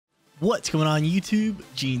What's going on YouTube?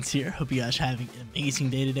 Jeans here. Hope you guys are having an amazing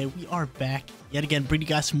day today. We are back yet again bringing you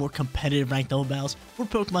guys some more competitive ranked double battles for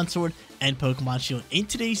Pokemon Sword and Pokemon Shield. In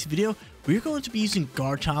today's video, we're going to be using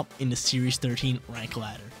Garchomp in the Series 13 rank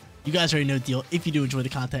ladder. You guys already know the deal. If you do enjoy the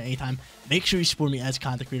content anytime, make sure you support me as a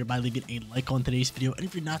content creator by leaving a like on today's video. And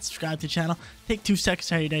if you're not subscribed to the channel, take 2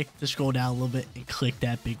 seconds out of your day to scroll down a little bit and click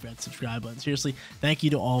that big red subscribe button. Seriously, thank you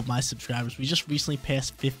to all of my subscribers. We just recently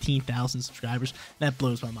passed 15,000 subscribers. That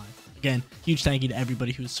blows my mind. Again, huge thank you to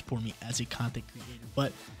everybody who's supporting me as a content creator.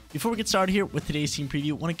 But before we get started here with today's team preview,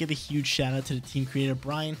 I want to give a huge shout out to the team creator,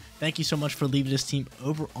 Brian. Thank you so much for leaving this team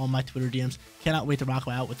over on my Twitter DMs. Cannot wait to rock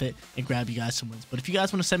out with it and grab you guys some wins. But if you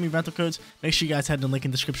guys want to send me rental codes, make sure you guys head to the link in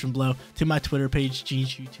the description below to my Twitter page,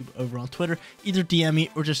 Jeans YouTube over on Twitter. Either DM me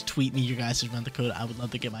or just tweet me your guys' rental code. I would love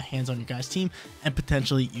to get my hands on your guys' team and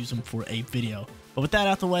potentially use them for a video. But with that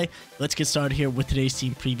out the way, let's get started here with today's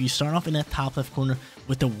team preview. Starting off in that top left corner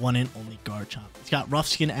with the one and only Garchomp. It's got Rough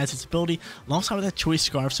Skin as its ability, alongside with that Choice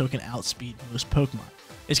Scarf so it can outspeed most Pokemon.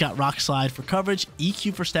 It's got Rock Slide for coverage,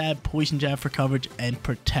 EQ for stab, Poison Jab for coverage, and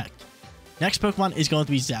Protect. Next Pokemon is going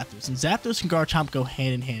to be Zapdos, and Zapdos and Garchomp go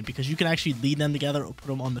hand in hand because you can actually lead them together or put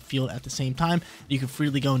them on the field at the same time. You can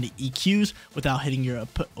freely go into EQs without hitting your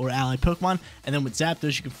or ally Pokemon, and then with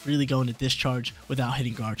Zapdos you can freely go into Discharge without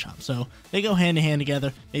hitting Garchomp. So they go hand in hand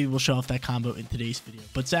together. Maybe we'll show off that combo in today's video.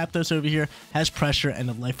 But Zapdos over here has Pressure and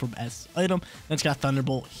the Life Orb as its item. Then it's got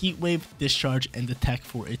Thunderbolt, Heat Wave, Discharge, and Detect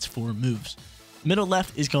for its 4 moves. Middle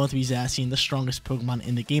left is going to be Zacian, the strongest Pokemon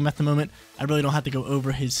in the game at the moment. I really don't have to go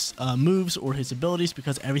over his moves or his abilities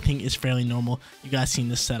because everything is fairly normal. You guys seen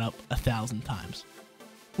this setup 1,000 times.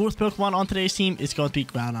 Fourth Pokemon on today's team is going to be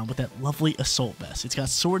Groudon with that lovely Assault Vest. It's got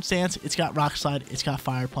Sword Stance, it's got Rock Slide, it's got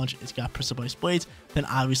Fire Punch, it's got Precipitous Blades. Then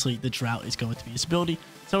obviously the Drought is going to be its ability,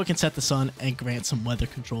 so it can set the sun and grant some weather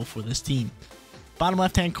control for this team. Bottom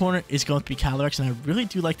left-hand corner is going to be Calyrex, and I really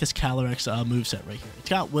do like this Calyrex moveset right here. It's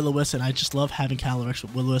got Will-O-Wisp, and I just love having Calyrex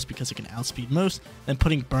with Will-O-Wisp because it can outspeed most. Then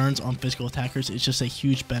putting Burns on physical attackers is just a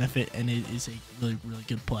huge benefit, and it is a really, really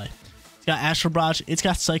good play. It's got Astral Barrage, it's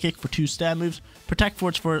got Psychic for 2 stab moves, Protect for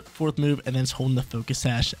its 4th move, and then it's holding the Focus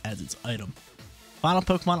Sash as its item. Final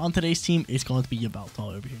Pokemon on today's team is going to be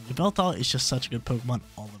Yveltal over here. Yveltal is just such a good Pokemon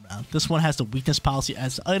all around. This one has the Weakness Policy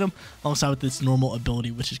as its item, alongside with its normal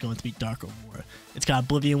ability, which is going to be Dark Aurora. It's got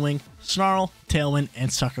Oblivion Wing, Snarl, Tailwind,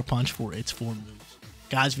 and Sucker Punch for its 4 moves.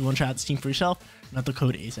 Guys, if you want to try out this team for yourself, rental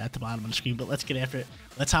code is at the bottom of the screen, but let's get after it.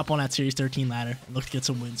 Let's hop on that Series 13 ladder and look to get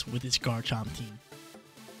some wins with this Garchomp team.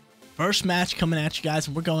 First match coming at you guys,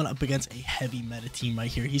 and we're going up against a heavy meta team right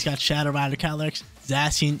here. He's got Shadow Rider Calyrex,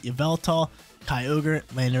 Zacian, Yveltal, Kyogre,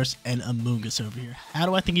 Landorus, and Amoonguss over here. How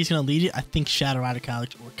do I think he's going to lead it? I think Shadow Rider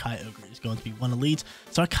Calyrex or Kyogre is going to be one of the leads.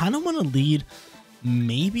 So I kind of want to lead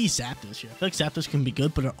maybe Zapdos here. I feel like Zapdos can be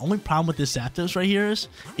good, but the only problem with this Zapdos right here is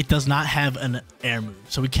it does not have an air move.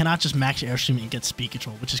 So we cannot just max Airstream and get Speed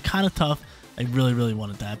Control, which is kind of tough. I really, really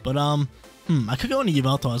wanted that. But I could go into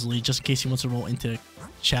Yveltal as a lead just in case he wants to roll into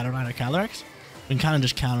Shadow Rider Calyrex. We can kind of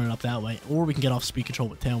just counter it up that way, or we can get off Speed Control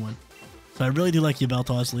with Tailwind. So I really do like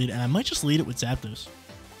Yveltal as lead, and I might just lead it with Zapdos.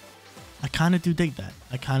 I kind of do dig that.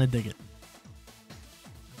 I kind of dig it.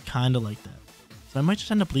 Kind of like that. So I might just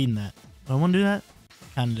end up leading that. Do I want to do that?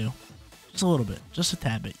 Kind of do. Just a little bit. Just a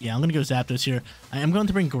tad bit. Yeah, I'm going to go Zapdos here. I am going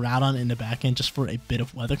to bring Groudon in the back end just for a bit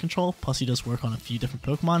of weather control. Plus, he does work on a few different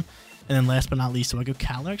Pokemon. And then last but not least, do I go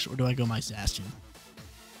Calyrex or do I go my Zacian?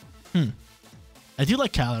 I do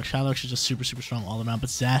like Calyrex. Calyrex is just super, super strong all around, but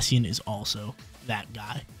Zacian is also that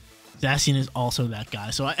guy. Zacian is also that guy.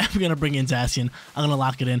 So I am going to bring in Zacian. I'm going to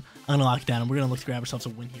lock it in. I'm going to lock it down. And we're going to look to grab ourselves a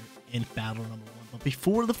win here in battle number 1. But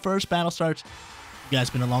before the first battle starts, you guys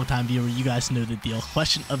been a long time viewer. You guys know the deal.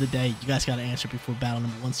 Question of the day. You guys got to answer before battle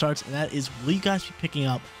number 1 starts. And that is, will you guys be picking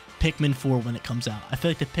up Pikmin 4 when it comes out? I feel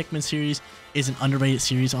like the Pikmin series is an underrated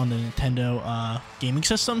series on the Nintendo gaming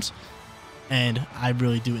systems. And I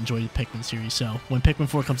really do enjoy the Pikmin series. So when Pikmin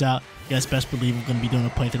 4 comes out, you guys best believe we're going to be doing a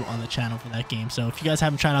playthrough on the channel for that game. So if you guys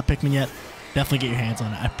haven't tried out Pikmin yet, definitely get your hands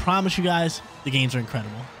on it. I promise you guys, the games are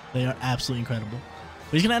incredible. They are absolutely incredible.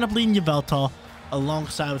 But he's going to end up leading Yveltal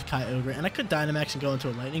alongside with Kyogre. And I could Dynamax and go into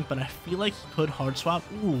a Lightning, but I feel like he could Hard Swap.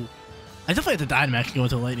 Ooh. I definitely have to Dynamax and go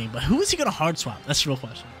into a Lightning, but who is he going to Hard Swap? That's the real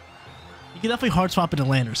question. You can definitely Hard Swap into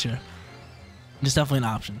Landorus here. It's definitely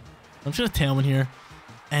an option. I'm just going to Tailwind here.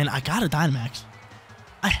 And I got a Dynamax.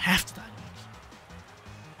 I have to Dynamax.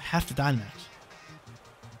 I have to Dynamax.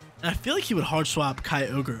 And I feel like he would Hard Swap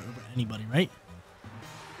Kyogre over anybody, right?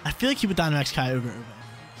 I feel like he would Dynamax Kyogre over anybody.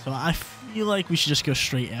 So I feel like we should just go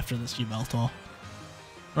straight after this Yveltal.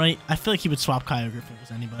 Right? I feel like he would swap Kyogre if it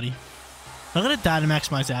was anybody. So I'm going to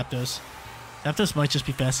Dynamax my Zapdos. Zapdos might just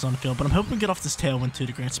be fastest on the field, but I'm hoping to get off this Tailwind too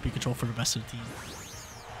to grant speed control for the rest of the team.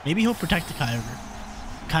 Maybe he'll protect the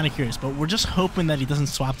Kyogre. Kind of curious, but we're just hoping that he doesn't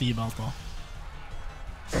swap the Yveltal.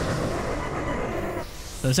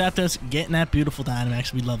 So Zapdos getting that beautiful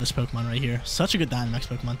Dynamax. We love this Pokemon right here. Such a good Dynamax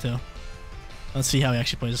Pokemon too. Let's see how he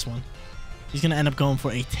actually plays this one. He's going to end up going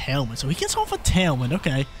for a Tailwind. So he gets off a Tailwind.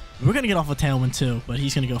 Okay. We're going to get off a Tailwind too, but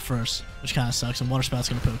he's going to go first, which kind of sucks. And Water Spout's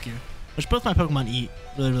going to poke here, which both my Pokemon eat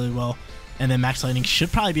really, really well. And then Max Lightning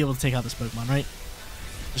should probably be able to take out this Pokemon, right?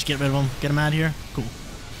 Just get rid of him. Get him out of here. Cool.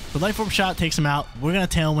 The Life Orb shot takes him out. We're going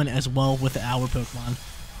to Tailwind as well with our Pokemon.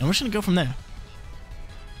 And we're just going to go from there.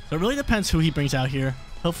 So it really depends who he brings out here.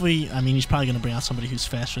 Hopefully, I mean, he's probably going to bring out somebody who's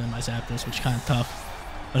faster than my Zapdos, which is kind of tough.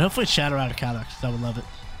 But hopefully it's Shadow Rider Calyrex, because I would love it.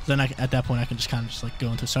 Then at that point, I can just kind of just like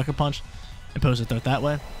go into a Sucker Punch and pose a threat that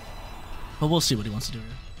way. But we'll see what he wants to do here.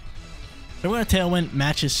 So we're going to Tailwind,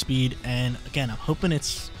 match his speed, and again, I'm hoping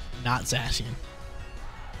it's not Zacian.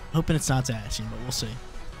 Hoping it's not Zacian, but we'll see.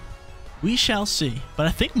 We shall see. But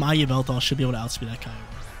I think my Yveltal should be able to outspeed that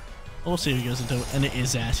Kyogre. We'll see if he goes into it, and it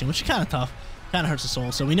is Zacian, which is kind of tough. Kind of hurts the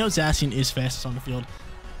soul. So we know Zacian is fastest on the field.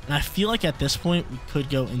 And I feel like at this point, we could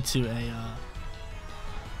go into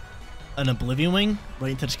an Oblivion Wing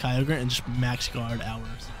right into this Kyogre and just max guard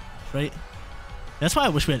ours, right? That's why I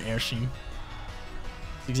wish we had Airstream.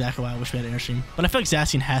 That's exactly why I wish we had Airstream. But I feel like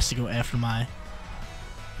Zacian has to go after my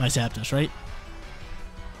Zapdos, right?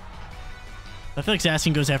 I feel like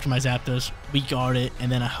Zacian goes after my Zapdos. We guard it,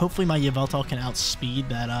 and then hopefully my Yveltal can outspeed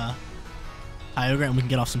that Kyogre, and we can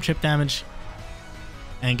get off some chip damage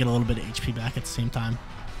and get a little bit of HP back at the same time.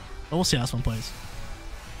 But we'll see how this one plays.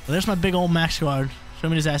 So there's my big old max guard. Show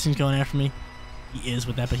me the Zacian's going after me. He is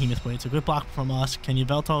with that Behemoth Blade. So good block from us. Can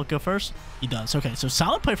Yveltal go first? He does. Okay, so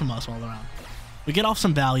solid play from us all around. We get off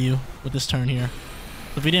some value with this turn here.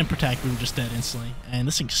 If we didn't protect, we were just dead instantly. And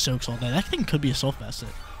this thing soaks all day. That thing could be a Soul Facet.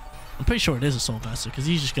 I'm pretty sure it is a Soul Facet because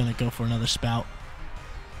he's just going to go for another Spout.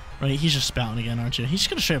 Right? He's just spouting again, aren't you? He's just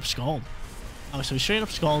going to straight up Scald. Oh, so he straight up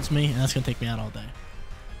Scalds me, and that's going to take me out all day.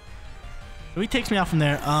 So he takes me out from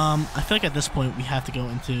there. I feel like at this point, we have to go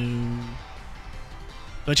into...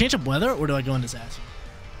 Do I change up weather, or do I go into Zacian?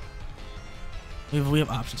 We have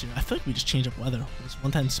options here. I feel like we just change up weather. It's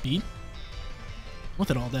 110 speed. I'm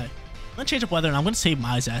with it all day. I'm going to change up weather, and I'm going to save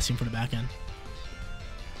my Zacian for the back end.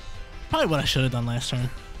 Probably what I should have done last turn.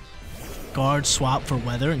 Guard, swap for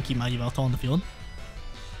weather, and keep my Yveltal on the field.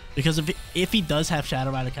 Because if he does have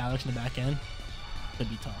Shadow Rider Calyrex in the back end, it could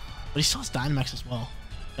be tough. But he still has Dynamax as well.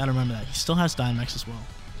 Gotta remember that. He still has Dynamax as well.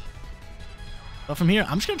 But from here,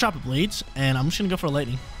 I'm just going to drop a Blades, and I'm just going to go for a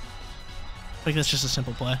Lightning. I think that's just a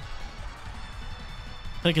simple play.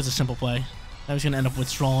 I think it's a simple play. Now he's going to end up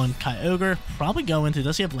withdrawing Kyogre. Probably go into...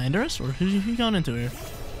 Does he have Landorus? Or who's he going into here?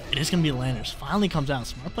 It is going to be a Landorus. Finally comes out.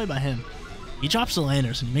 Smart play by him. He drops the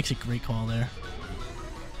Landorus, and he makes a great call there.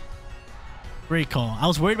 Great call. I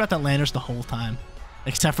was worried about that Landorus the whole time.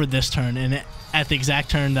 Except for this turn. And at the exact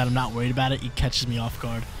turn that I'm not worried about it, he catches me off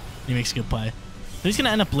guard. And he makes a good play. So he's going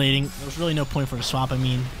to end up blading. There was really no point for the swap. I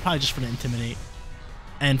mean, probably just for the Intimidate.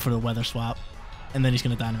 And for the weather swap. And then he's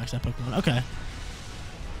going to Dynamax that Pokemon. Okay.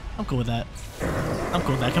 I'm cool with that. I'm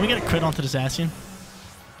cool with that. Can we get a crit onto the Zacian?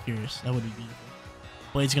 Curious. That would be beautiful.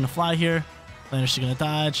 Blade's going to fly here. Landorus is going to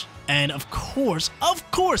dodge. And of course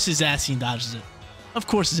his Zacian dodges it. Of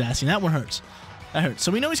course his Zacian. That one hurts. That hurts.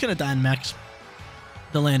 So we know he's going to Dynamax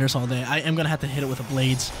the Landorus all day. I am going to have to hit it with the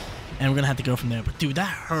Blades. And we're going to have to go from there. But dude, that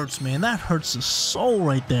hurts, man. That hurts the soul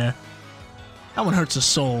right there. That one hurts the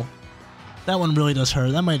soul. That one really does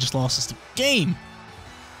hurt. That might have just lost us the game.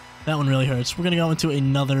 That one really hurts. We're going to go into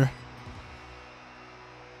another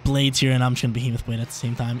Blades here. And I'm just going to Behemoth Blade at the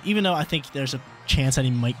same time. Even though I think there's a chance that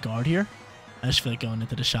he might guard here. I just feel like going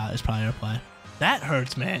into the shot is probably our play. That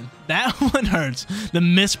hurts, man. That one hurts. The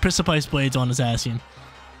missed Precipice Blades on his Zacian.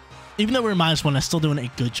 Even though we're -1, I'm still doing a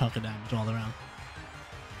good chunk of damage all around.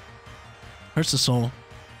 Hurts the soul.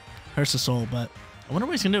 Hurts the soul, but I wonder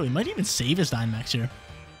what he's going to do. He might even save his Dynamax here.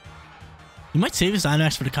 He might save his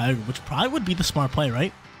Dynamax for the Kyogre, which probably would be the smart play,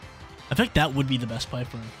 right? I feel like that would be the best play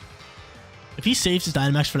for him. If he saves his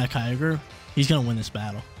Dynamax for that Kyogre, he's going to win this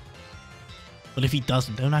battle. But if he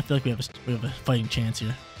doesn't, then I feel like we have a fighting chance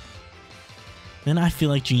here. Then I feel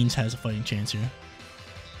like Jeans has a fighting chance here.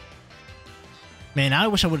 Man, I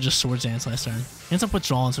wish I would have just Swords Dance last turn. He ends up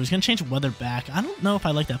withdrawing, so he's going to change weather back. I don't know if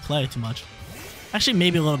I like that play too much. Actually,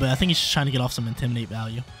 maybe a little bit. I think he's just trying to get off some Intimidate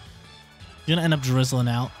value. He's going to end up drizzling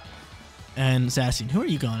out. And Zacian, who are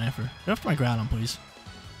you going after? Go after my Groudon, please.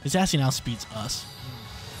 His Zacian outspeeds us.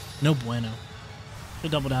 No bueno.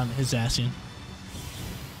 He'll double down to his Zacian.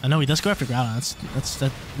 I know he does go after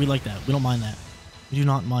Groudon. We like that. We don't mind that. We do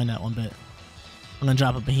not mind that one bit. I'm going to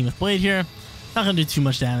drop a Behemoth Blade here. Not going to do too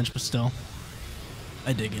much damage, but still.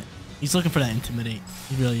 I dig it. He's looking for that Intimidate.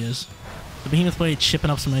 He really is. The Behemoth Blade chipping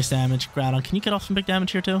up some nice damage. Groudon, can you get off some big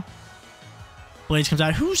damage here too? Blades comes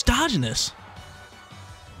out. Who's dodging this?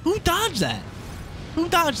 Who dodged that? Who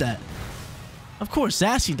dodged that? Of course,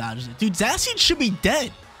 Zacian dodges it. Dude, Zacian should be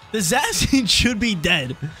dead. The Zacian should be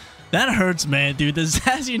dead. That hurts, man, dude. The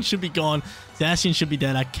Zacian should be gone. Zacian should be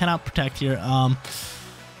dead. I cannot protect here. I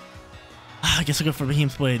guess I'll go for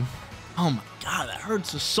Behemoth Blade. Oh my god, that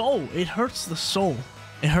hurts the soul. It hurts the soul.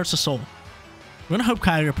 It hurts the soul. We're gonna hope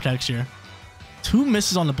Kyogre protects here. 2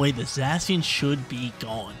 misses on the blade. The Zacian should be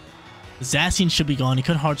gone. The Zacian should be gone. He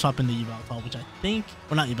could hard swap into Yveltal, which I think,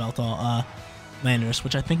 or not Yveltal, Landorus,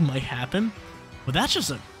 which I think might happen. But that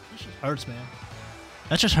just hurts, man.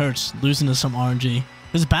 That just hurts, losing to some RNG.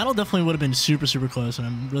 This battle definitely would have been super, super close, and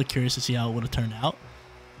I'm really curious to see how it would have turned out.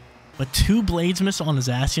 But 2 blades miss on the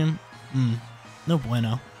Zacian? No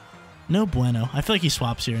bueno. No bueno. I feel like he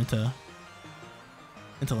swaps here into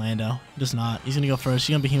Lando. He does not. He's going to go first.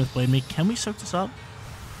 He's going to Behemoth Blade me. Can we soak this up?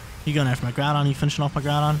 You going after my Groudon? You finishing off my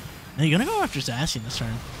Groudon? And you're going to go after Zacian this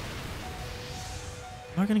turn.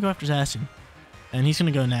 We're going to go after Zacian. And he's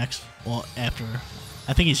going to go next. Well, after.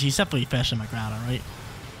 I think he's definitely faster than my Groudon, right?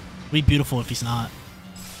 It'd be beautiful if he's not.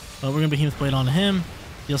 But we're going to Behemoth Blade onto him.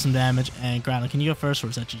 Deal some damage. And Groudon, can you go first or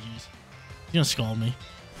is that GG's? He's going to scald me.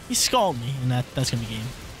 He scalded me. And that's going to be game.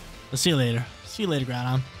 So see you later. See you later,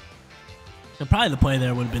 Groudon. So probably the play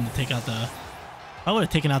there would have been to take out the... I would have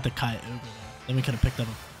taken out the Kyogre. Then we could have picked up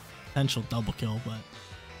a potential double kill. But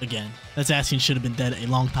again, that Zacian should have been dead a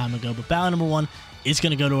long time ago. But battle number 1 is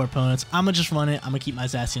going to go to our opponents. I'm going to just run it. I'm going to keep my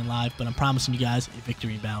Zacian alive. But I'm promising you guys a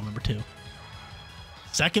victory in battle number 2.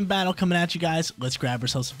 Second battle coming at you guys. Let's grab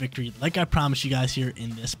ourselves a victory like I promised you guys here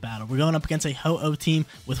in this battle. We're going up against a Ho-Oh team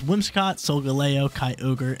with Whimsicott, Solgaleo,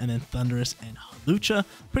 Kyogre, and then Thundurus and Hawlucha.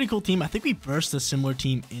 Pretty cool team. I think we versed a similar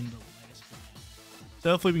team in the last game. So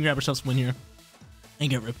hopefully we can grab ourselves a win here and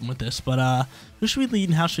get ripping with this. But who should we lead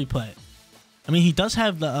and how should we play it? I mean, he does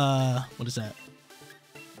have the, what is that?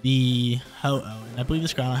 The Ho-Oh. And I believe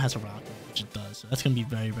this Groudon has a rock, which it does. So that's going to be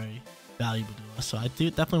very, very valuable to us. So I do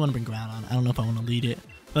definitely want to bring Groudon. I don't know if I want to lead it.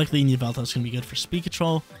 I feel like leading Yveltal is going to be good for speed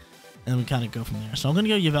control. And we kind of go from there. So I'm going to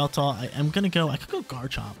go Yveltal. I could go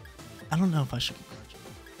Garchomp. I don't know if I should go Garchomp.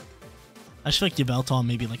 I just feel like Yveltal,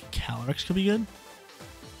 maybe like a Calyrex could be good.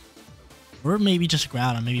 Or maybe just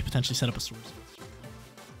Groudon. Maybe potentially set up a Swords Dance.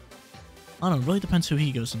 I don't know. It really depends who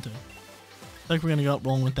he goes into. I feel like we're going to go up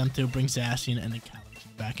rolling with them too. Bring Zacian and then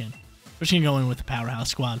Calyrex back in. We're just going to go in with the Powerhouse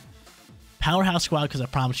Squad. Powerhouse Squad, because I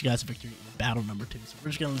promised you guys a victory in battle number 2. So we're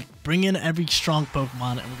just going to bring in every strong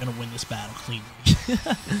Pokemon and we're going to win this battle cleanly.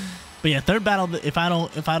 But yeah, third battle, if I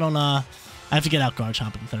don't, I have to get out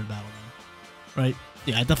Garchomp in the third battle then. Right?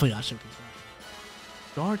 Yeah, I definitely got Showcase.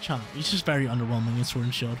 Garchomp, he's just very underwhelming in Sword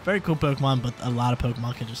and Shield. Very cool Pokemon, but a lot of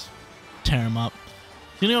Pokemon can just tear him up.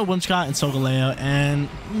 So you know, Whimsicott and Solgaleo, and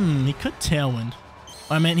he could Tailwind.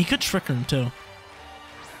 I mean, he could Trick him too.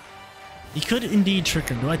 He could indeed Trick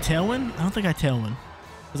him. Do I Tailwind? I don't think I Tailwind.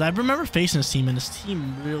 Because I remember facing this team, and this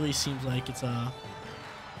team really seems like it's a...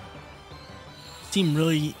 team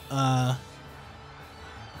really, I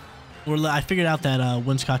figured out that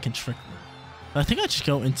Whimsicott can Trick me. But I think I just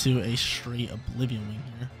go into a straight Oblivion Wing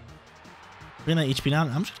here. Bring that HP down.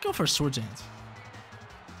 I'm just going to go for a Swords Dance.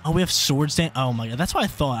 Oh, we have Swords Dance. Oh my god, that's what I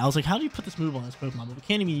thought. I was like, how do you put this move on this Pokemon? But we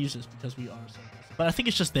can't even use this because we are so good. But I think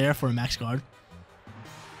it's just there for a max guard.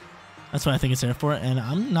 That's what I think it's there for. And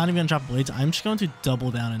I'm not even going to drop Blades. I'm just going to double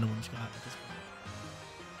down into Whimsicott at this point.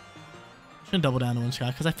 I'm just going to double down into Whimsicott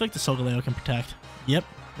because I feel like the Solgaleo can protect. Yep,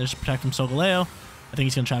 there's protect from Solgaleo. I think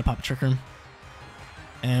he's going to try to pop a Trick Room.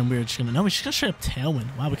 And we're just going to... No, we're just going to straight up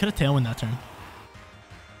Tailwind. Wow, we could have Tailwind that turn.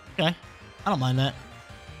 Okay. I don't mind that.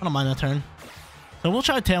 I don't mind that turn. So we'll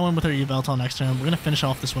try Tailwind with our Yveltal next turn. We're going to finish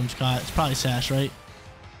off this Whimsicott. It's probably Sash, right?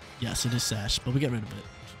 Yes, it is Sash, but we get rid of it. Which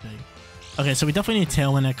is big. Okay, so we definitely need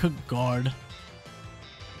Tailwind. I could guard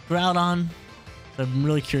Groudon. But I'm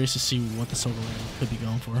really curious to see what the Solgaleo could be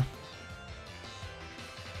going for.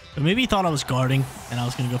 But maybe he thought I was guarding and I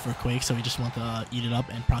was going to go for a Quake, so he just wanted to eat it up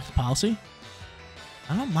and proc the policy.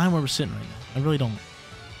 I don't mind where we're sitting right now. I really don't.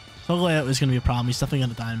 Solgaleo is going to be a problem. He's definitely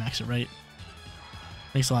going to Dynamax it, right?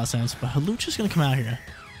 Makes a lot of sense. But Hawlucha's going to come out here.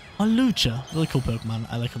 Hawlucha. Really cool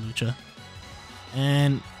Pokemon. I like Hawlucha.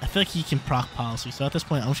 And I feel like he can proc policy. So at this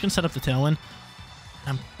point, I'm just going to set up the Tailwind.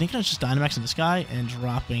 I'm thinking of just Dynamaxing this guy and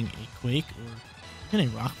dropping a Quake or even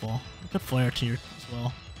a Rock Ball. I could Flare Tier as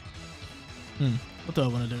well. What do I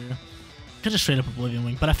want to do here? I could just straight up Oblivion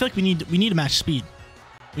Wing. But I feel like we need to match speed.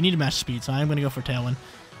 We need to match speed, so I'm going to go for Tailwind.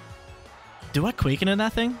 Do I Quake into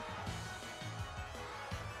that thing?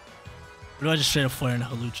 Or do I just straight up flare into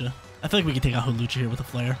Hawlucha? I feel like we can take out Hawlucha here with a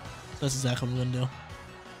flare. So that's exactly what I'm going to do.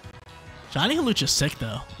 Shiny Hawlucha's sick,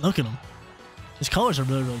 though. Look at him. His colors are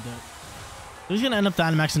really, really dope. So he's going to end up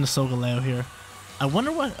Dynamaxing the Solgaleo here. I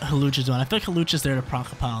wonder what Hawlucha's doing. I feel like Hawlucha's there to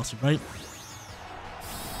proc a policy, right?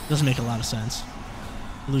 Doesn't make a lot of sense.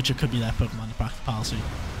 Hawlucha could be that Pokemon to proc the policy.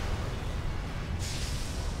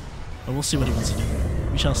 But we'll see what he wants to do.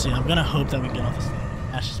 We shall see. I'm going to hope that we can get off this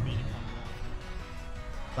Ash's speed.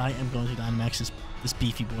 I am going to Dynamax this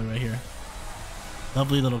beefy boy right here.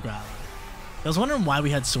 Lovely little Growlithe. I was wondering why we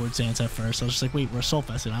had Sword Stance at first. I was just like, wait, we're Soul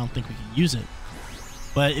Fested. I don't think we can use it.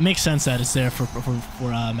 But it makes sense that it's there for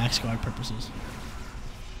max guard purposes.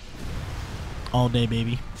 All day,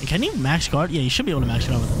 baby. And can you max guard? Yeah, you should be able to max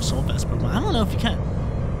guard with a Soul Fest Pokemon. I don't know if you can.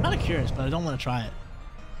 I'm kind of curious, but I don't want to try it.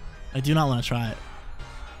 I do not want to try it.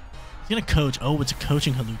 He's going to coach. Oh, it's a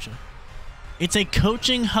coaching Hawlucha. It's a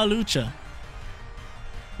coaching Hawlucha.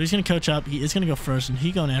 So he's going to coach up. He is going to go first, and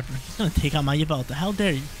he's going after. He's going to take out my Yveltal. How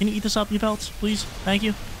dare you? Can you eat this up, Yveltal, please? Thank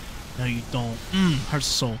you. No, you don't. Hurts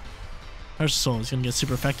the soul. Hurts the soul. He's going to get a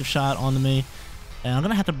super effective shot onto me. And I'm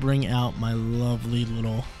going to have to bring out my lovely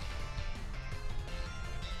little...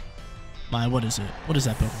 what is it? What is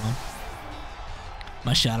that Pokemon?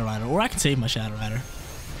 My Shadow Rider. Or I can save my Shadow Rider.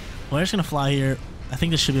 Well, I'm just going to fly here. I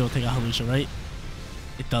think this should be able to take out Hawlucha, right?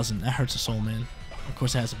 It doesn't. That hurts the soul, man. Of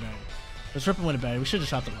course, it has a berry. Let's rip him with a berry. We should have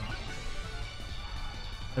shot the rock.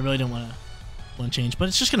 I really didn't want to change, but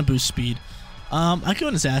it's just going to boost speed. I could go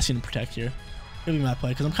into Zacian and protect here. Could be my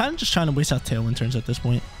play, because I'm kind of just trying to waste out Tailwind turns at this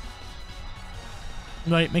point.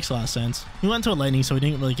 Right, makes a lot of sense. We went to a Lightning, so we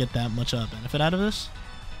didn't really get that much benefit out of this.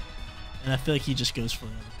 And I feel like he just goes for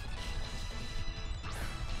it.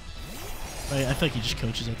 Right, I feel like he just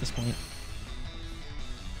coaches at this point.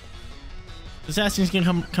 The Zacian's going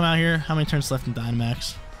to come out here. How many turns left in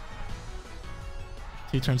Dynamax?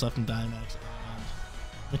 2 turns left in Dynamax.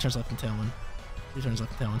 How many turns left in Tailwind? 3 turns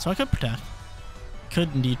left in Tailwind. So I could protect.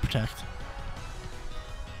 Could indeed protect.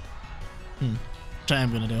 Which I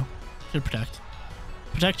am going to do. Could protect.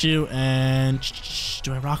 Protect you, and...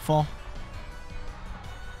 do I Rockfall?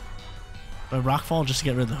 Do I Rockfall just to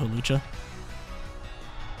get rid of the Hawlucha?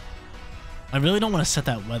 I really don't want to set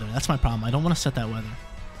that weather. That's my problem. I don't want to set that weather.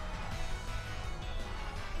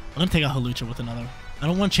 I'm going to take out Hawlucha with another. I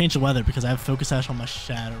don't want to change the weather because I have Focus Sash on my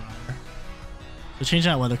Shadow Rider. So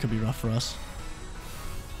changing that weather could be rough for us.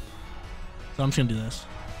 So I'm just going to do this.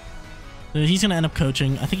 So he's going to end up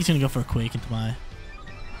coaching. I think he's going to go for a Quake into my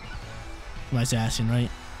Zacian, right?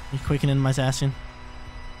 Are you quaking into my Zacian?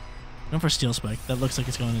 Going for Steel Spike. That looks like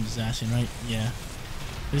it's going into Zacian, right? Yeah.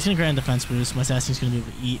 But he's going to grant defense boost. My Zacian's going to be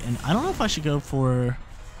able to eat. And I don't know if I should go for...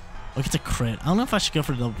 like, it's a crit. I don't know if I should go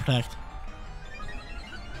for Double Protect.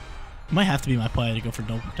 It might have to be my play to go for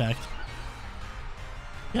Double Protect.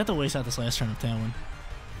 You have to waste out this last turn of Tailwind.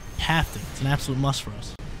 You have to. It's an absolute must for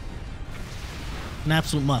us. An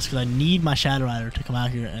absolute must, because I need my Shadow Rider to come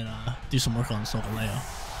out here and do some work on the Solgaleo.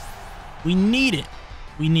 We need it.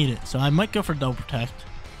 We need it. So I might go for Double Protect.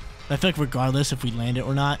 But I feel like regardless if we land it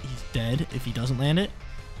or not, he's dead if he doesn't land it.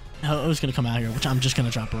 Ho-Oh's going to come out here, which I'm just going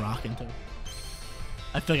to drop a rock into.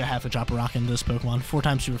 I feel like I have to drop a rock into this Pokemon. 4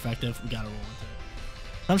 times super effective. We got to roll into it.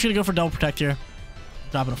 I'm just going to go for Double Protect here.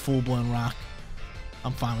 Dropping a full-blown rock.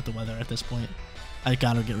 I'm fine with the weather at this point. I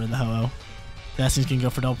got to get rid of the Ho-Oh. Zacian's going to go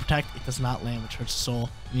for Double Protect. It does not land, which hurts the soul.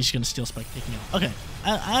 And he's just going to Steel Spike, taking it out. Okay.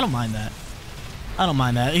 I don't mind that. I don't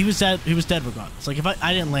mind that. He was dead regardless. Like, if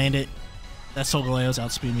I didn't land it, that Solgaleo's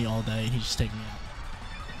outspeed me all day, and he's just taking me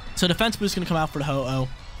out. So Defense Boost is going to come out for the Ho-Oh.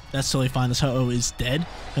 That's totally fine. This Ho-Oh is dead,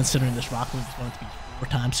 considering this Rock Move is going to be 4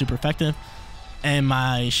 times super effective. And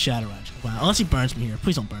my Shadow Rider. Wow. Unless he burns me here.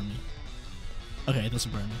 Please don't burn me. Okay, it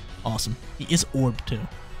doesn't burn me. Awesome. He is orbed too,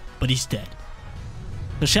 but he's dead.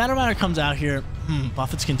 The Shadow Rider comes out here.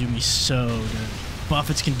 Buffets can do me so dirty.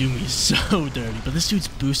 Buffets can do me so dirty. But this dude's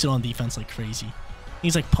boosted on defense like crazy.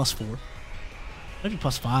 He's like +4. Maybe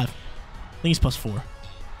 +5. I think he's +4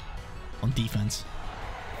 on defense.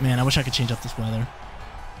 Man, I wish I could change up this weather.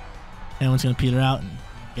 Everyone's going to peter out and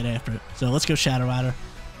get after it. So let's go Shadow Rider.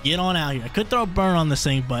 Get on out here. I could throw a burn on this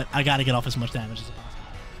thing, but I got to get off as much damage as possible.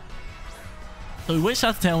 So we waste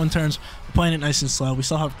out the Tailwind turns. We're playing it nice and slow. We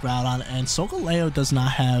still have Groudon, and Solgaleo does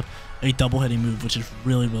not have a double hitting move, which is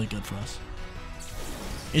really, really good for us.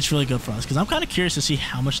 It's really good for us, because I'm kind of curious to see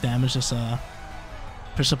how much damage this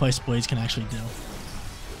Precipitous Blades can actually do.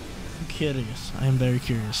 I'm curious. I am very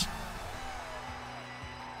curious.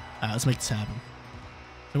 Alright, let's make this happen.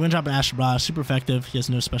 So we're going to drop an Astrobot, super effective. He has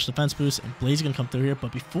no special defense boost, and Blaze is going to come through here.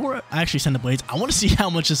 But before I actually send the Blades, I want to see how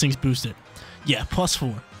much this thing's boosted. Yeah,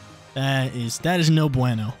 +4. That is no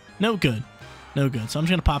bueno. No good. No good. So I'm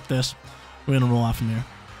just going to pop this. We're gonna roll out from here.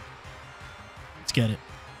 Let's get it.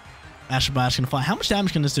 Astral Blast gonna fly. How much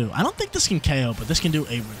damage can this do? I don't think this can KO, but this can do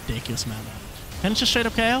a ridiculous amount of damage. Can it just straight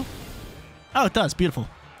up KO? Oh, it does. Beautiful.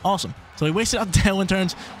 Awesome. So we wasted out the Tailwind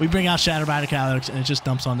turns. We bring out Shadow Rider Calyrex, and it just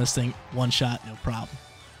dumps on this thing. One shot, no problem.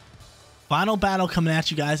 Final battle coming at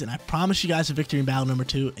you guys, and I promise you guys a victory in battle number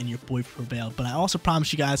 2, and your boy prevailed. But I also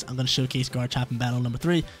promise you guys I'm going to showcase Garchomp in battle number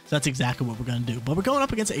 3, so that's exactly what we're going to do. But we're going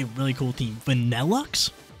up against a really cool team.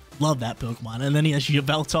 Vanillux? Love that Pokemon. And then he has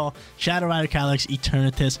Yveltal, Shadow Rider Calyrex,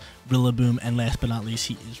 Eternatus, Rillaboom, and last but not least,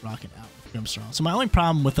 he is rocking out with Grimmsnarl. So my only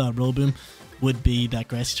problem with Rillaboom would be that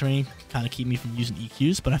grassy terrain can kind of keep me from using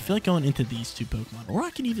EQs, but I feel like going into these two Pokemon, or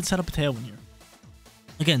I can even set up a Tailwind here.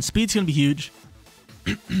 Again, speed's going to be huge.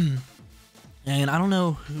 And I don't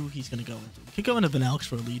know who he's going to go into. We could go into Vanillux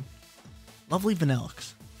for a lead. Lovely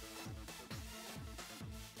Vanillux.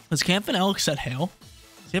 Can't Vanillux set Hail?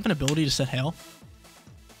 Does he have an ability to set Hail?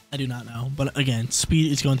 I do not know. But again,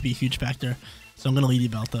 speed is going to be a huge factor. So I'm going to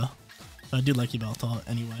lead Yveltal. So I do like Yveltal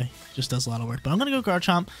anyway. Just does a lot of work. But I'm going to go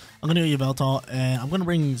Garchomp. I'm going to go Yveltal. And I'm going to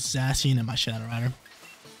bring Zacian and my Shadow Rider.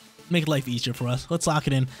 Make life easier for us. Let's lock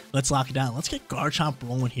it in. Let's lock it down. Let's get Garchomp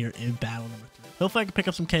rolling here in battle number 3. Hopefully I can pick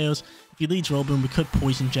up some KOs. If he leads Rillaboom, we could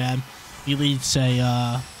Poison Jab. If he leads, say,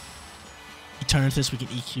 Eternatus, we can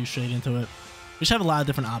EQ straight into it. We just have a lot of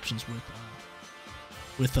different options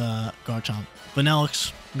with Garchomp.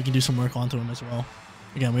 Vanillux, we can do some work onto him as well.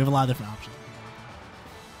 Again, we have a lot of different options.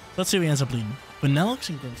 Let's see who he ends up leading. Vanillux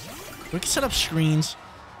and Grimmsnarl. We can set up screens.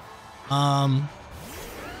 I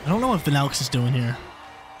don't know what Vanillux is doing here.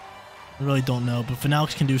 I really don't know, but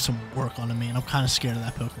Vanillux can do some work on me, and I'm kind of scared of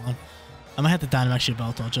that Pokemon. I might have to Dynamax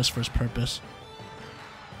Yveltal just for his purpose.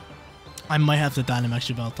 I might have to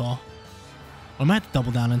Dynamax Yveltal. I might have to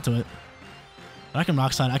double down into it. But I can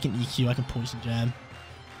Rock Slide, I can EQ, I can Poison Jab.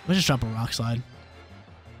 Let's just drop a Rock Slide.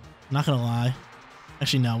 I'm not gonna lie.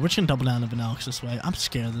 Actually, no, we're just gonna double down to Vanillux this way. I'm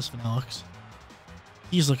scared of this Vanillux.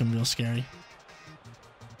 He's looking real scary.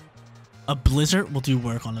 A Blizzard will do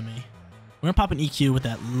work on me. We're gonna pop an EQ with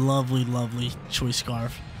that lovely, lovely Choice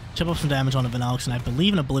Scarf. Chip up some damage on the Vanillux, and I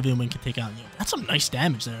believe an Oblivion Wing can take out Neo. That's some nice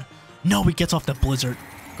damage there. No, he gets off the Blizzard.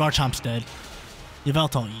 Garchomp's dead.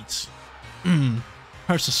 Yveltal eats.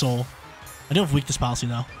 Hurts the soul. I do have weakness policy,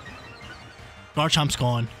 though. Garchomp's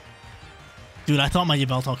gone. Dude, I thought my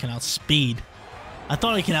Yveltal can outspeed. I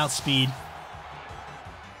thought he can outspeed.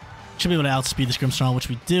 Should be able to outspeed this Grimmsnarl, which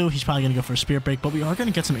we do. He's probably going to go for a Spirit Break, but we are going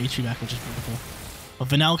to get some HP back, which is beautiful. But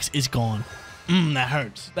Vanillux is gone. That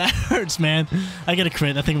hurts. That hurts, man. I get a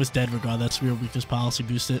crit. I think it was dead regardless. We were weakness policy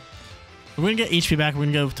boosted. We're going to get HP back. We're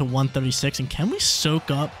going to go to 136. And can we soak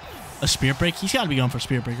up a Spirit Break? He's got to be going for a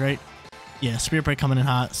Spirit Break, right? Yeah, Spirit Break coming in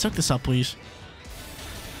hot. Soak this up, please.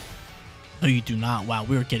 No, you do not. Wow,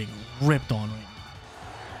 we are getting ripped on right now.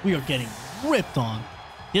 We are getting ripped on.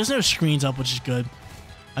 He has no screens up, which is good.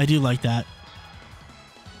 I do like that.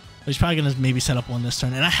 He's probably going to maybe set up one this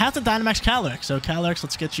turn. And I have to Dynamax Calyrex. So, Calyrex,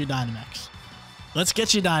 let's get you Dynamax. Let's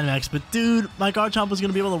get you Dynamax. But, dude, my Garchomp was going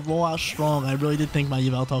to be able to roll out strong. I really did think my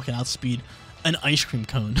Yveltal can outspeed an ice cream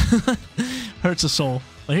cone. Hurts the soul.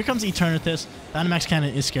 But here comes Eternatus. Dynamax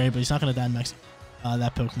Cannon is scary, but he's not going to Dynamax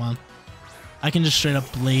that Pokemon. I can just straight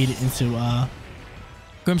up Blade into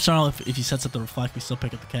Grimmsnarl. If he sets up the Reflect, we still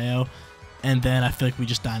pick up the KO. And then I feel like we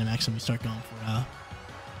just Dynamax and we start going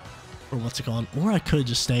for what's it called? Or I could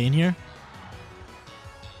just stay in here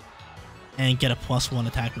and get a +1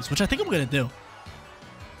 attack boost, which I think I'm going to do.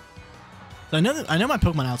 So I know my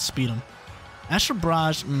Pokemon outspeed him. Astral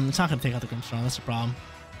Barrage, it's not going to take out the Grimmsnarl. That's the problem.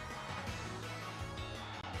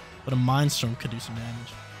 But a Mind Storm could do some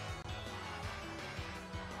damage.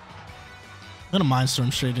 I'm going to Mind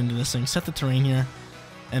Storm straight into this thing. Set the terrain here.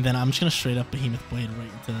 And then I'm just going to straight up Behemoth Blade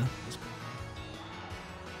right into this Pokemon.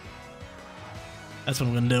 That's what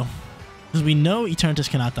I'm going to do. Because we know Eternatus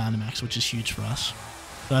cannot Dynamax, which is huge for us.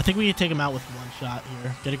 So I think we can take him out with one shot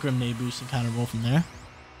here. Get a Grenade boost and kind of roll from there.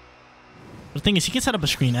 But the thing is, he can set up a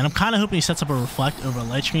screen. And I'm kind of hoping he sets up a Reflect over a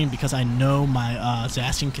Light Screen because I know my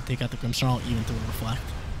Zacian can take out the Grimmsnarl even through a Reflect.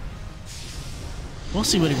 We'll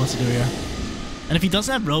see what he wants to do here. And if he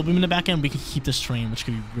doesn't have Rillaboom in the back end, we can keep this terrain, which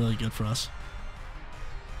could be really good for us.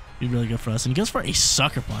 Be really good for us. And he goes for a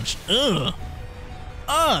Sucker Punch. Ugh.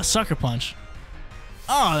 Sucker Punch.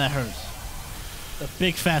 Oh, that hurts. A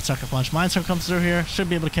big fat Sucker Punch. Mind Storm comes through here. Should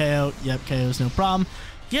be able to KO. Yep, KO's no problem.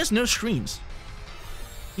 He has no screens.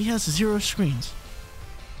 He has 0 screens.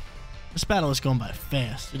 This battle is going by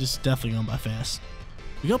fast. It is definitely going by fast.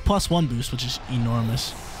 We go +1 boost, which is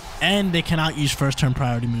enormous. And they cannot use first turn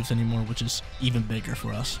priority moves anymore, which is even bigger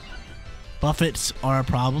for us. Buffets are a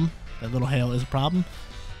problem. That little hail is a problem.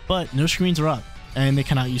 But no screens are up. and they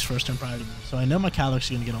cannot use first turn priority moves. So I know my Calyrex is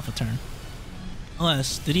going to get off a turn.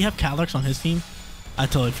 Unless, did he have Calyrex on his team? I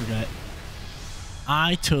totally forget.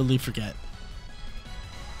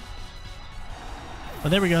 But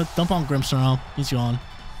there we go. Dump on Grimmsnarl. He's gone.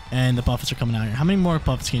 And the Buffets are coming out here. How many more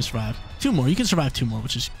Buffets can you survive? 2 more. You can survive 2 more,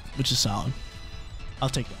 which is solid. I'll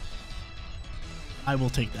take that. I will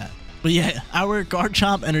take that. But yeah, our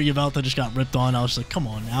Garchomp and our Yveltal just got ripped on. I was just like, come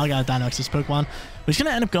on now. I got to Dynamax this Pokemon. But he's going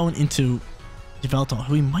to end up going into Yveltal,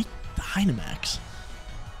 who he might Dynamax.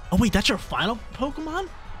 Oh, wait, that's your final Pokemon?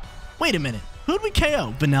 Wait a minute. Who'd we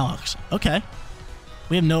KO? Vanilluxe. Okay.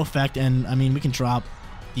 We have no effect, and, I mean, we can drop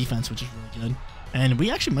defense, which is really good. And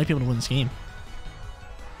we actually might be able to win this game.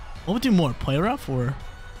 What would do more? Play Rough or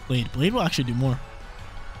Blade? Blade will actually do more.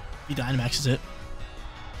 He Dynamaxes it.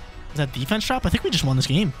 Is that defense drop? I think we just won this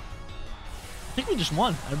game. I think we just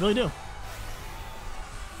won. I really do.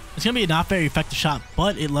 It's going to be a not very effective shot,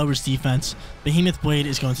 but it lowers defense. Behemoth Blade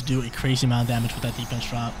is going to do a crazy amount of damage with that defense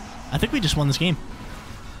drop. I think we just won this game.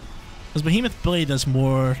 Because Behemoth Blade does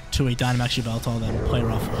more to a Dynamax Yveltal than Play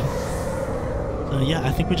Rough would. So yeah,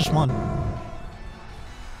 I think we just won.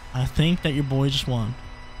 I think that your boy just won.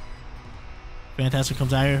 Phantasm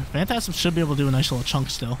comes out here. Phantasm should be able to do a nice little chunk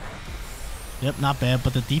still. Yep, not bad,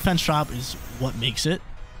 but the defense drop is what makes it.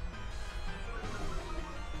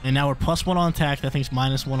 And now we're +1 on attack. That thing's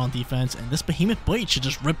 -1 on defense. And this Behemoth Blade should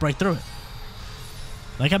just rip right through it.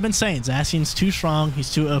 Like I've been saying, Zacian's too strong.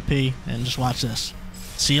 He's too OP. And just watch this.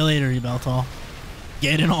 See you later, Yveltal.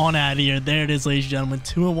 Getting on out of here. There it is, ladies and gentlemen.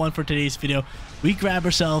 2-1 for today's video. We grab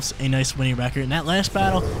ourselves a nice winning record. And that last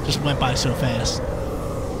battle just went by so fast.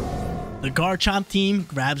 The Garchomp team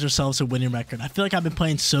grabs ourselves a winning record. I feel like I've been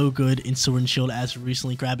playing so good in Sword and Shield as of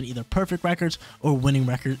recently, grabbing either perfect records or winning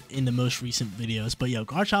record in the most recent videos. But yo,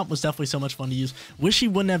 Garchomp was definitely so much fun to use. Wish he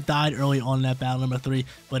wouldn't have died early on in that battle number 3,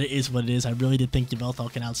 but it is what it is. I really did think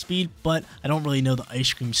Yveltal can outspeed, but I don't really know the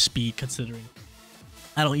Ice Cream speed considering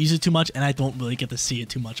I don't use it too much, and I don't really get to see it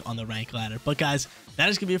too much on the rank ladder. But guys, that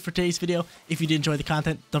is going to be it for today's video. If you did enjoy the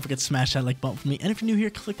content, don't forget to smash that like button for me. And if you're new here,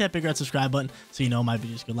 click that big red subscribe button so you know my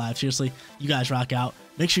videos go live. Seriously, you guys rock out.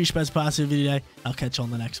 Make sure you spread positivity today. I'll catch you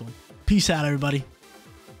on the next one. Peace out, everybody.